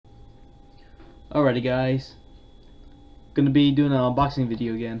Alrighty guys, gonna be doing an unboxing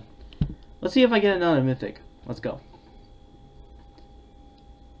video again. Let's see if I get another mythic. Let's go.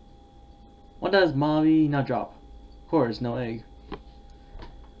 What does Mavi not drop? Of course, no egg.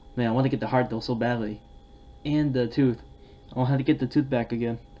 Man, I want to get the heart though so badly. And the tooth. I want to have to get the tooth back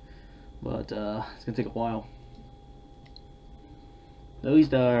again. But it's gonna take a while. At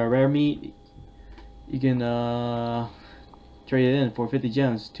least the rare meat, you can trade it in for 50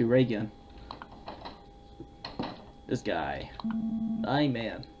 gems to Reagan. This guy.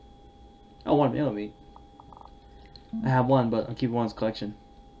 Man. Oh, one meal meat. I have one, but I'm keeping one's collection.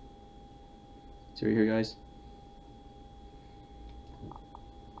 See right here, guys.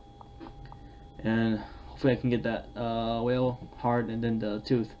 And hopefully I can get that whale heart and then the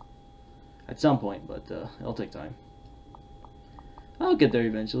tooth at some point, but it'll take time. I'll get there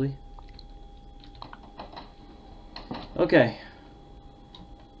eventually. Okay.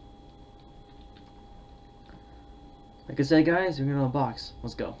 Like I said, guys, we're gonna unbox.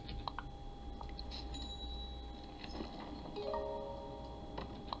 Let's go.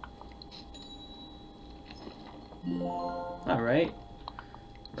 Alright.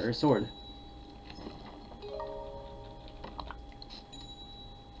 Rare sword.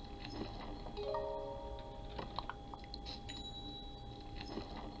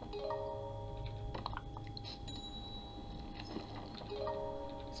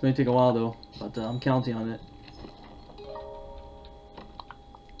 This may take a while though, but I'm counting on it.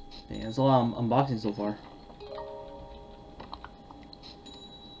 Man, it's a lot of unboxing so far.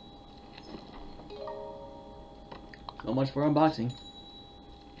 So much for unboxing.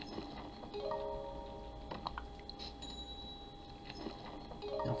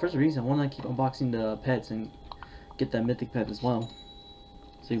 Now, first reason I want to keep unboxing the pets and get that mythic pet as well.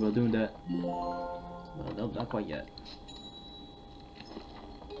 See about doing that. But nope, not quite yet.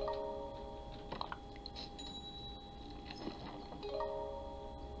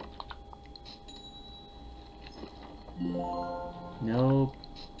 Nope.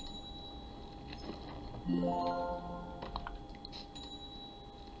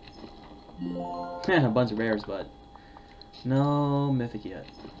 A bunch of rares, but no mythic yet.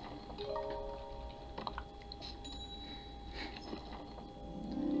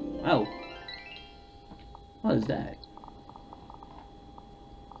 Oh. What is that?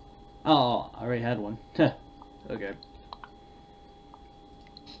 Oh, I already had one. Okay.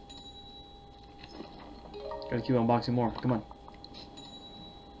 Gotta keep unboxing more. Come on.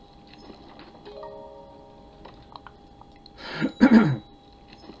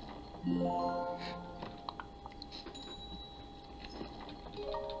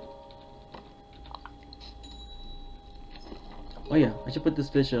 Oh yeah, I should put this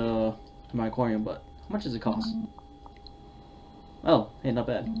fish in my aquarium, but how much does it cost? Oh, hey, not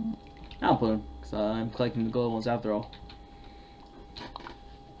bad. I'll put him, because I'm collecting the gold ones after all.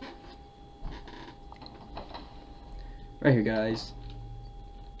 Right here, guys.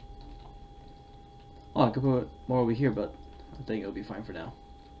 Oh, I could put more over here, but I think it'll be fine for now.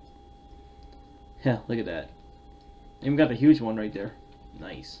 Yeah, look at that. Even got the huge one right there.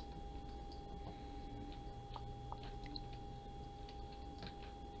 Nice.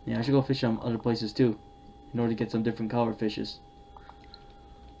 Yeah, I should go fish on other places too, in order to get some different color fishes.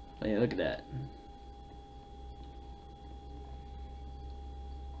 But yeah, look at that.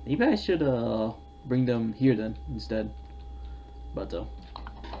 Maybe I should bring them here then instead. But I'll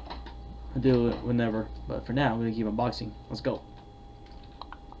do it whenever. But for now, I'm gonna keep unboxing. Let's go.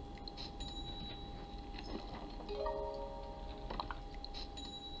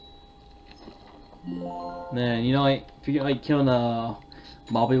 Man, you know, if you like killing a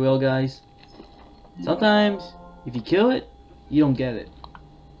Mobby whale, guys, sometimes if you kill it, you don't get it,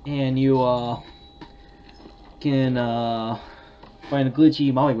 and you can find a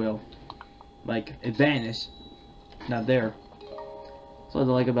glitchy Mobby whale, like it vanished, not there. So I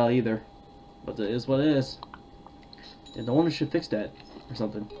don't like about it either, but it is what it is. And the owner should fix that or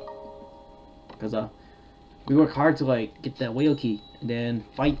something, because we work hard to like get that whale key and then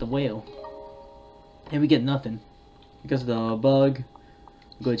fight the whale, and we get nothing because of the bug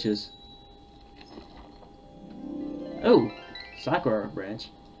glitches. Oh, Sakura branch.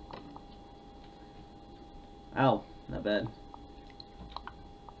 Ow, not bad.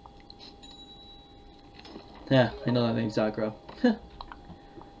 Yeah, I know that name's Sakura.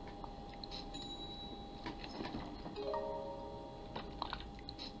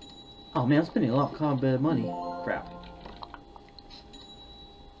 Oh man, I'm spending a lot of combat money. Crap.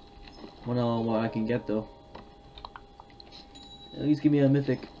 Wonder what I can get though. At least give me a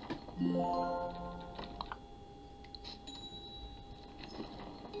mythic.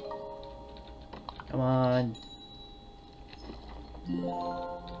 Come on.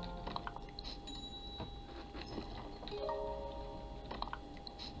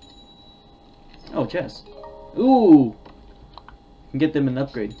 Oh, chest. Ooh! Can get them an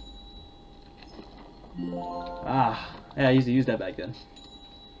upgrade. Ah, yeah, I used to use that back then.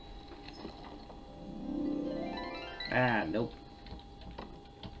 Ah, nope.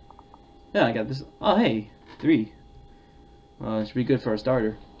 Yeah, I got this. Oh, hey, 3. It should be good for a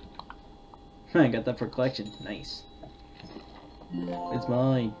starter. I got that for collection. Nice. It's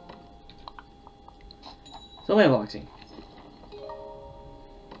mine. So, unboxing.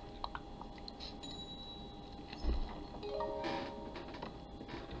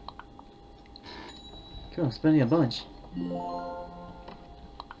 Cool, I'm spending a bunch.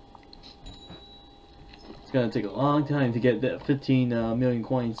 It's gonna take a long time to get the 15 million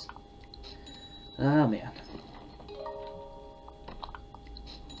coins. Ah, man.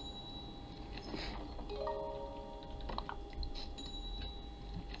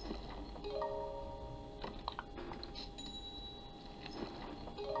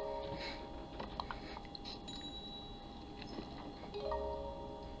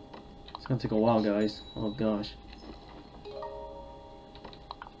 It's gonna take a while, guys. Oh gosh.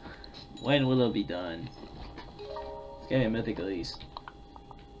 When will it be done? It's getting a mythic at least.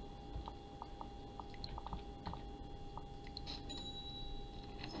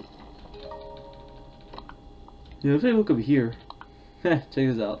 Yeah, if I look over here, check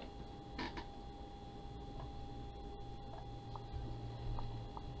this out.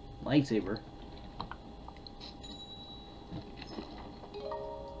 Lightsaber.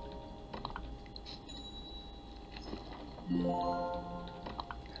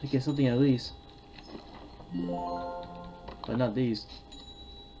 I get something at least, but not these.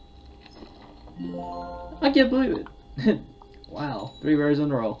 I can't believe it. Wow, 3 rares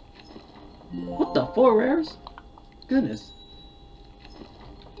in a row. What the, 4 rares? Goodness.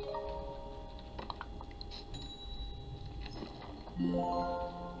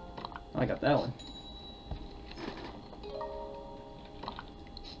 I got that one.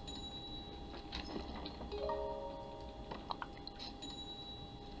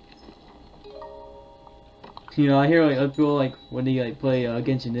 You know, I hear like other people like when they like play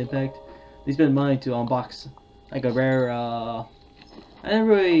Genshin Impact, they spend money to unbox like a rare. I didn't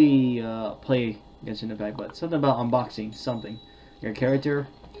really play Genshin Impact, but something about unboxing something. Your character.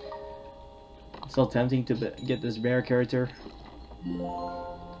 It's so tempting to get this rare character.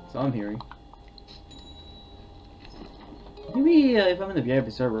 So I'm hearing. Maybe if I'm in the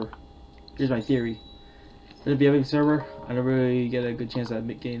VIP server, here's my theory. In the VIP server, I don't really get a good chance at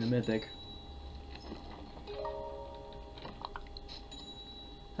getting the mythic.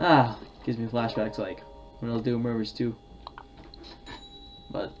 Ah, gives me flashbacks like when I was doing Murderers 2.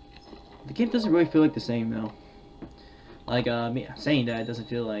 But the game doesn't really feel like the same now. Like me saying that, it doesn't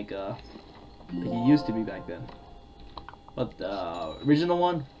feel like it used to be back then. But the original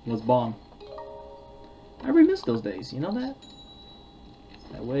one was bomb. I really miss those days, you know that?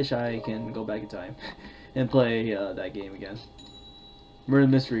 I wish I can go back in time and play that game again. Murder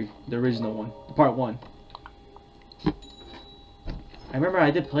Mystery, the original one, part 1. I remember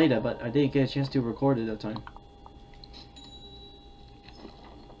I did play that, but I didn't get a chance to record it at that time.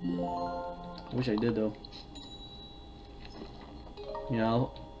 I wish I did though. You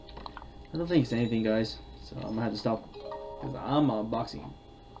know, I don't think it's anything, guys. So I'm gonna have to stop because I'm unboxing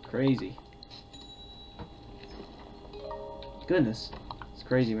crazy. Goodness, it's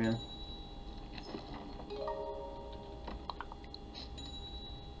crazy, man.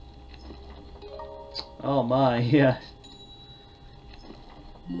 Oh my, yeah.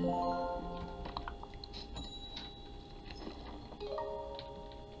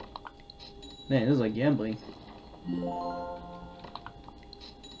 Man, this is like gambling.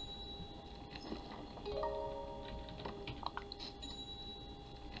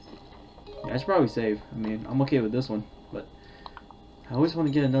 Yeah, I should probably save. I mean, I'm okay with this one, but I always want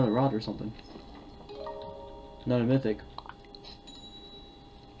to get another rod or something. Another mythic.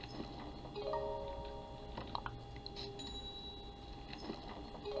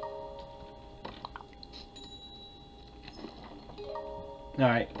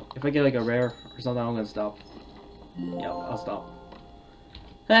 Alright, if I get like a rare or something, I'm gonna stop. Yep, I'll stop.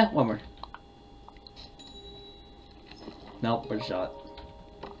 One more. Nope, we're shot.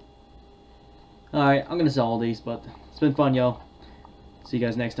 Alright, I'm gonna sell all these, but it's been fun, yo. See you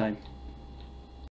guys next time.